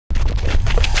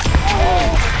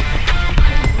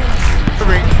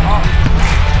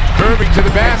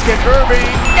basket. Irving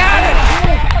got it.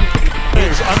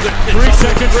 It's under 3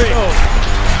 seconds to go.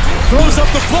 Throws up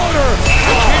the floater.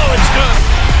 Oh, it's good.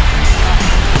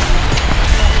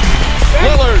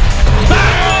 Lillard.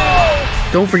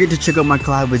 Don't forget to check out my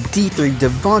collab with D3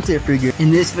 Devontae Freeman.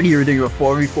 In this video, we're doing a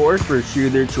 4v4 for a shooter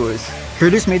of their choice.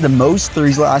 Curtis made the most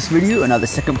threes last video, and now the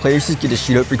second players just get to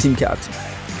shoot up for team captain.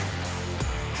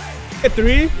 Get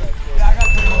three? Yeah, I got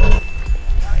three.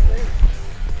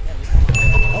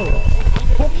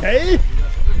 Oh, okay.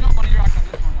 There's no money rock on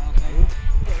this one, I don't think.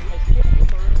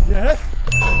 Yes.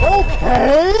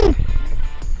 Okay.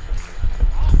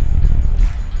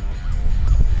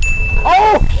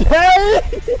 Okay.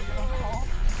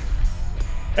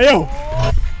 Hey, yo.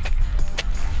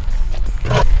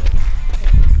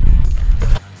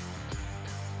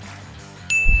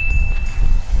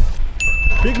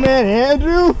 Big man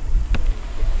Andrew.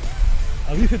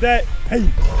 At least at that. Hey.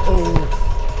 Oh.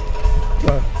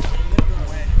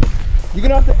 You're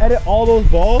gonna have to edit all those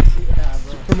balls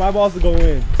for my balls to go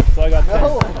in. So I got 10.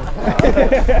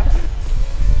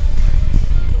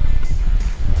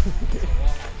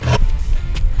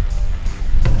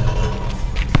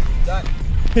 No.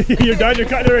 You're done? You're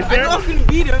cutting it right there? I know I can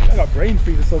beat him. I got brain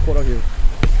freeze. It's so cold out here.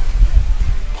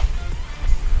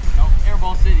 No,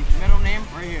 Airball City. Middle name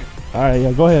right here. Alright,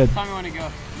 yeah, go ahead. Tell me when to go.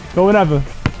 Go whenever.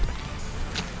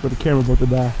 For the camera about to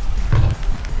die.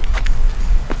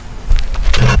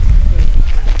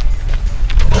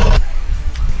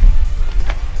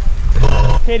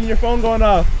 Hayden, your phone going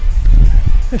off.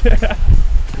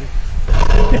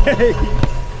 Hey.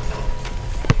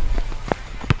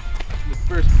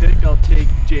 First pick, I'll take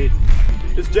Jaden.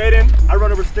 It's Jaden. I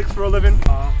run over sticks for a living.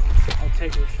 I'll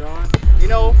take Rashawn. You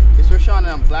know, it's Rashawn and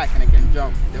I'm black and I can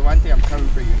jump. The one thing I'm coming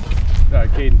for you.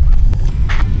 Alright, Caden.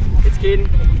 It's Caden.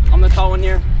 I'm the tall one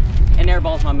here, and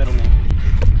Airball's my middle name.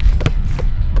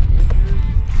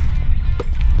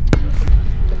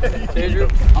 Andrew,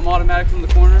 I'm automatic from the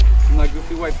corner. I'm that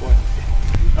goofy white boy.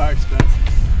 Alright, Spence.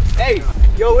 Hey,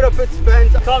 yo, what up, it's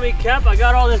Spence? Call me Kemp. I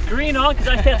got all this green on because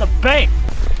I stay at the bank.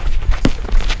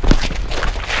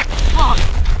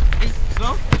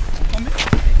 Slow?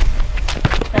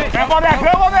 Hey, grab on that,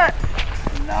 grab on that!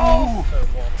 No!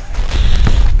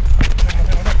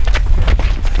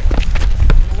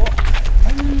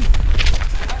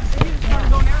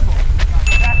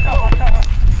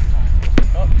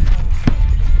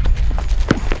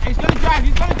 He's gonna drive,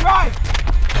 he's gonna drive!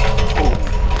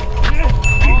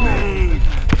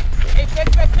 Hey, fix!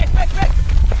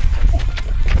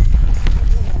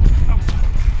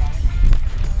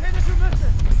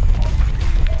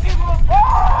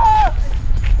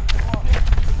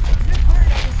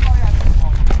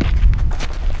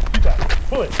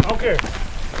 Pull it, I don't care.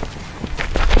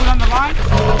 Put on the line.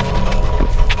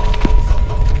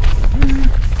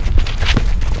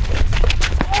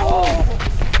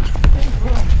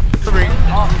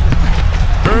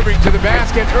 Irving to the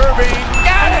basket. Irving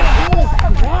got it.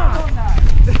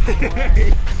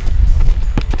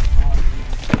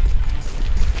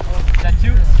 Is that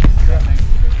two?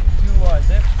 Two was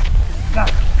it?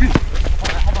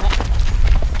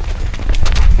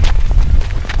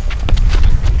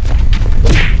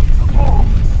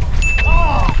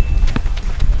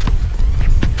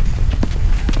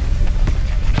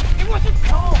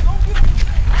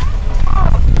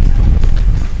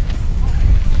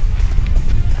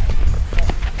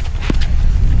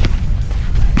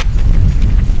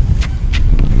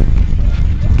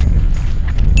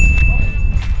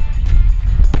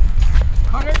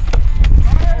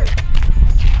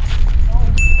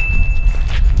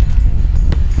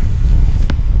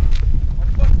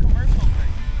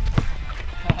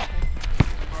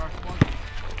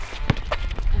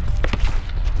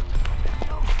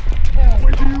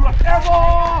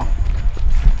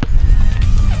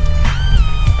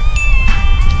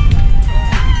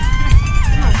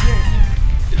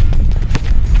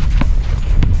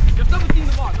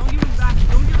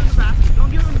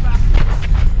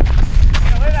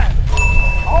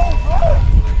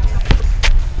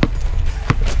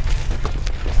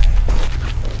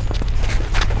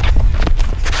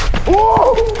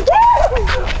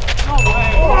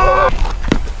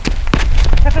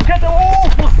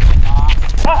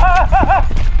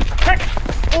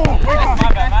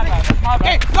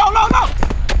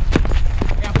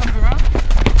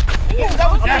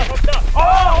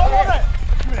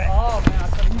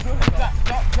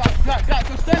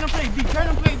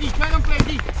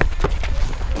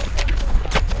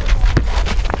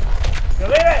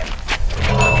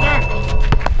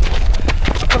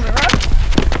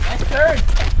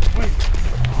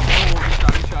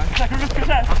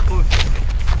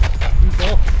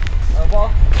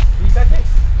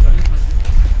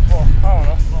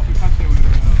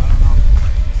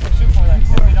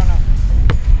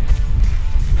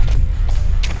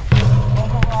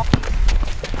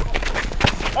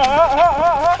 Here.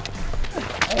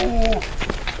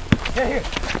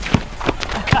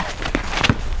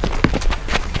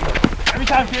 Every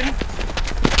time, Kaden.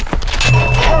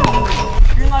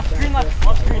 Screen left,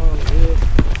 off screen.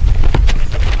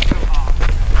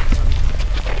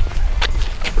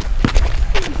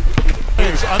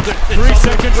 Under 3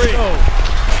 seconds to go.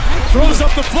 Throws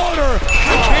up the floater.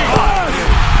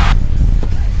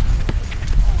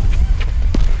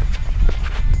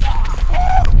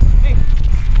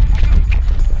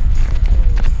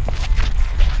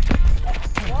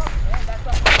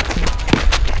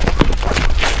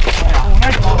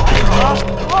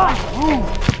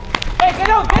 Hey, get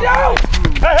out!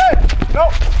 Hey! No!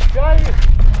 Get out of here!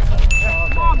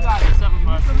 Come on, guys.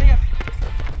 7-5.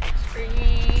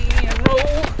 Screen and roll.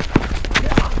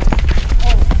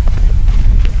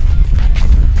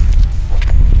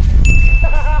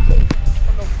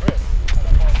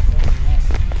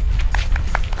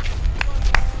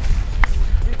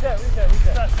 Reset.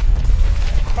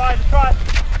 Try.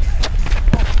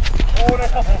 Oh, no.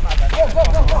 Go.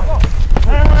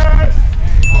 Hey!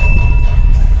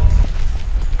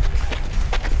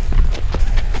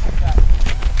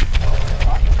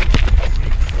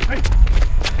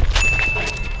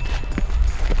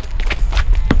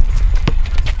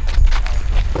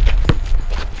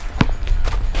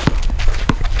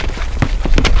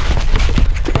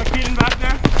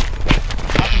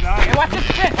 Watch it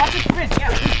spin.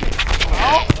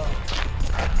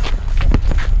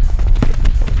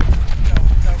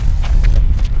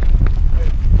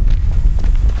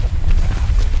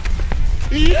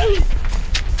 Yeah.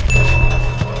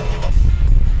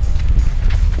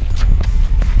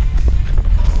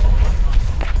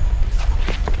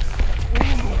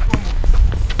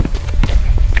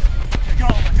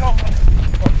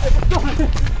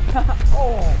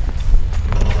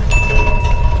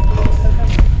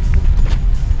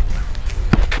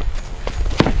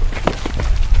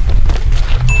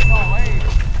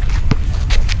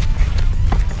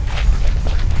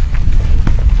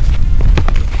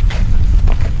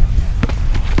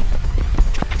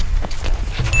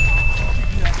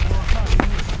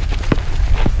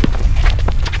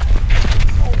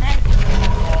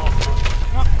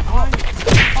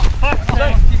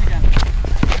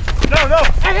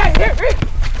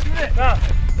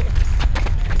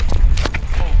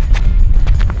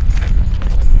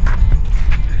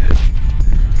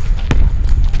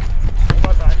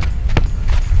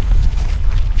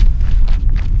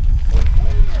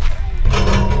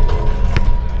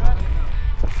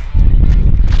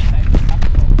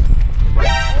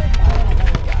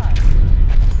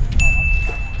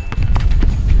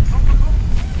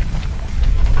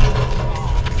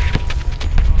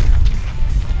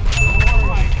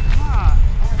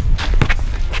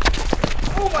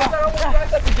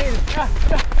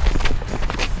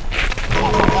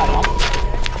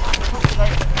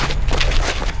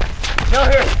 Now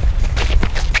here.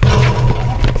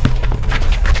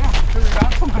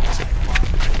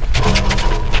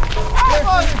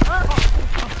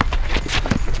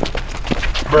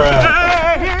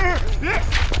 Bruh. Here.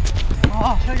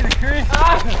 Oh, should I get a curry?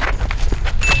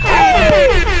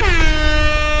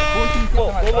 Go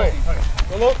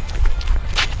low.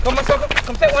 Come on,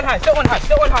 come set one high. Come.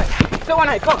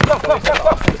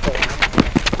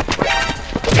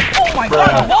 Oh my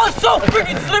god, the ball is so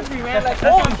freaking slippery, man. Like,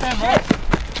 holy shit.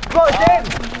 Go, Jaden.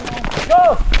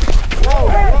 Go.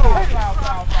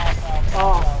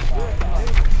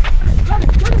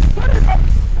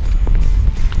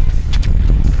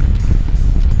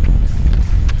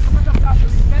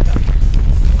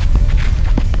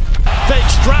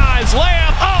 Fakes, drives,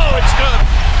 layup. Oh, it's good.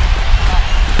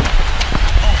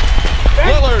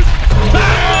 Lillard.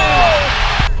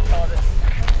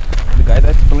 The guy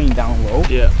that's playing down low.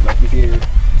 Yeah. Like if you're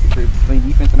playing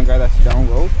defense on a guy that's down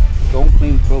low, don't play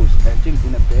him close. Catch him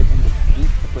in a bit in the paint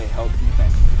to play help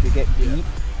defense. If you get deep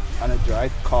on a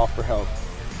drive, call for help.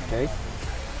 Okay?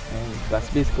 And that's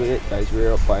basically it, guys.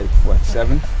 We're up by what,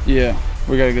 7? Yeah,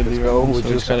 we got a good Let's lead. go. So We'll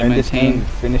just just gotta end this game. maintain.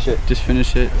 Finish it. Just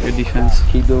finish it. Good defense.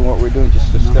 Keep doing what we're doing.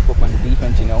 Just step up on the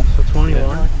defense, you know. So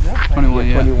 21. 21,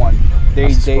 yeah. 21.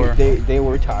 That's the score. They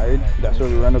were tired. That's why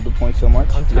we ran up the point so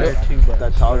much. I'm tired too, but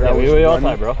That's how that was we all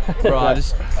running. tired, bro. Bro, I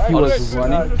just He was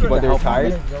running, but they're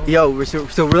tired. Yo, we're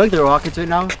like the Rockets right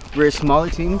now. We're a smaller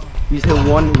team. We just hit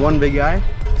one big guy,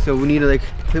 so we need to like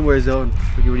play more zone.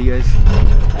 What do you guys?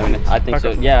 I mean, I think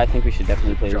so. Yeah, I think we should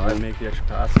definitely play Try this and one. make the extra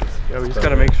passes. Yeah, we just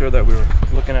gotta make sure that we were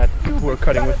looking at who were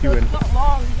cutting with you and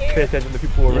pay attention to the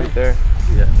people who are right there.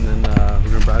 Yeah, and then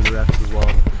we're gonna brag the refs as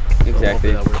well.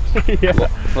 Exactly. Yeah.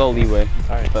 Little leeway.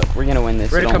 All right. But we're gonna win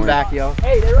this. Ready to don't come worry. back, yo.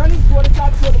 Hey, they're running 2 at the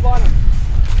top, 2 at the bottom.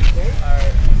 Okay?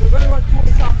 Alright. We're going to run 2 on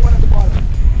the top, 1 at the bottom.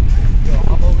 Yo,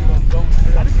 how about we run zone?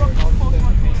 I just run top, 1 at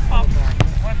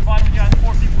the bottom, you got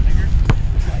 4 people, nigga.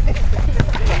 2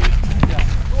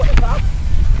 at the top,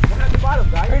 1 at the bottom,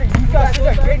 guys. You guys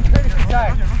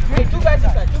inside. Hey, 2 guys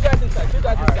inside. 2 guys inside. 2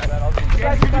 guys inside. 2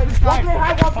 guys inside. One play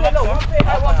high, one play low. One play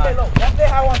high, one play low. One play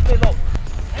high, one play low.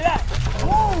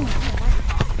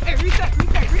 Hey, reset.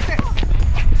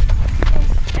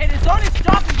 Hey, the zone is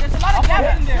dropping. There's a lot of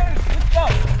gaps in there. Let's go.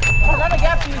 There's a lot of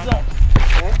gaps in the zone.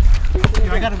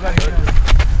 I gotta go.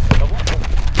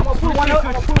 I'm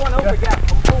gonna pull one over gap.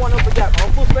 I'm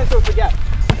gonna pull Spencer over gap.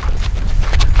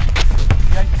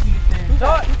 Good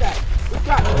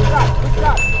shot.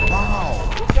 Wow.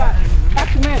 Good shot. Back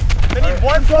to man. They need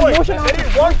 1 point. They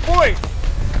need 1 point.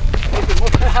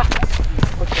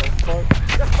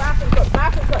 Just back and cut.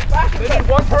 They need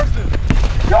 1 person.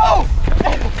 Go!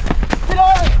 Get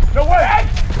on it! No way!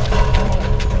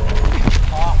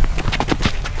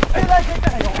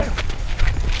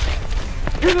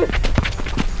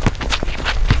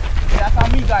 That's on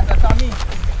me, guys. That's on me.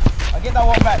 I'll get that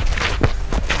one back.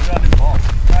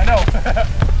 I know.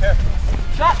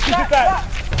 Shot.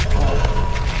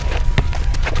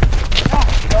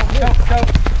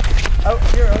 Oh,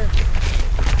 here.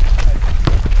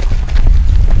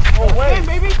 Oh, wait,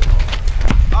 baby.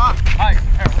 Alright,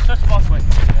 here, let's just boss way.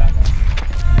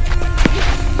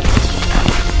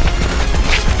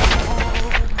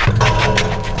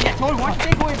 Yeah, Tony, why don't you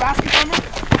take away basket from me?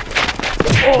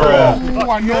 Oh,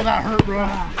 I know that hurt, bro.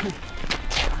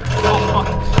 Oh,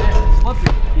 fucking shit.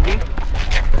 Slippery. You good?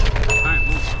 Alright,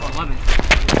 we'll 11.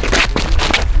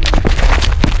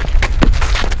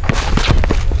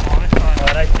 Oh, this one.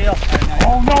 Alright, I feel.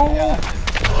 Oh, no.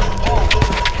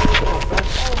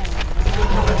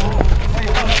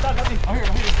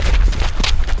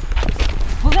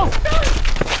 Let's go.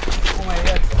 Oh, my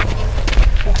head.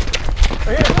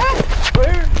 Right here.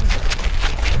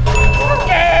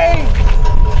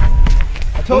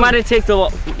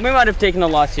 We might have taken the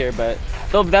loss here, but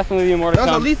there'll definitely be more to come.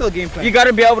 That was a lethal game plan. You got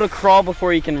to be able to crawl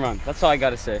before you can run. That's all I got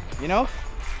to say. You know,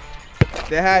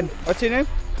 they had, what's your name?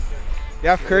 You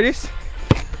have Curtis.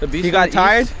 The beast. He got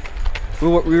tired.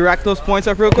 We racked those points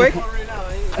up real quick. You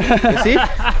see?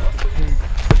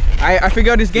 I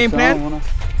figured out his game plan.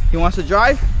 He wants to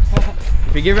drive.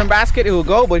 If you give him basket, it will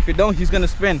go. But if you don't, he's gonna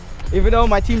spin. Even though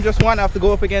my team just won, I have to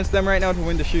go up against them right now to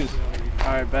win the shoes.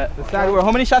 Alright, bet.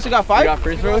 How many shots you got? 5? You got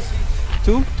free throws?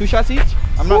 2? 2 shots each?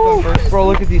 I'm not going first. Bro,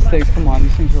 look at these things. Come on,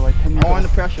 these things are like 10 I want the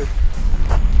pressure.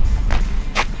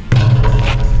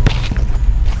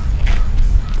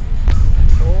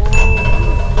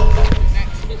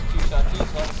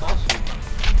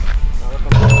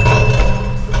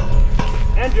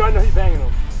 Andrew, I know he's banging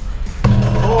them.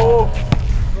 Oh!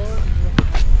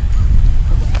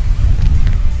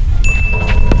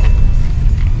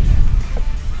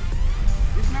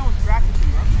 This man was practicing,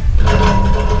 bro.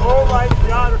 Oh my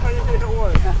god, we're trying to hit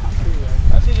 1.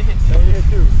 That's it, you hit 2. You hit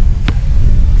 2.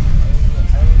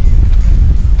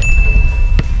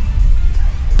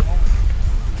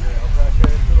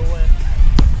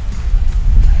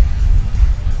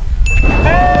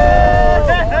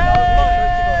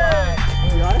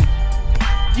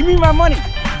 Give me my money.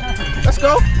 Let's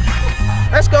go.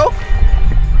 Let's go.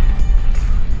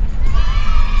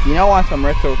 You know, I want some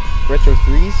retro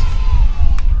 3s.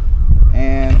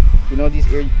 And you know these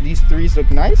 3s look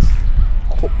nice.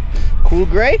 Cool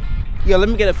gray. Yo, let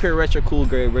me get a pair of retro cool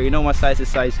gray, bro. You know my size is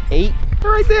size 8.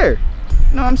 They're right there.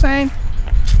 You know what I'm saying?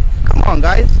 Come on,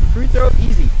 guys. Free throw,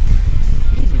 easy.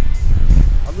 Easy.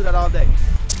 I'll do that all day.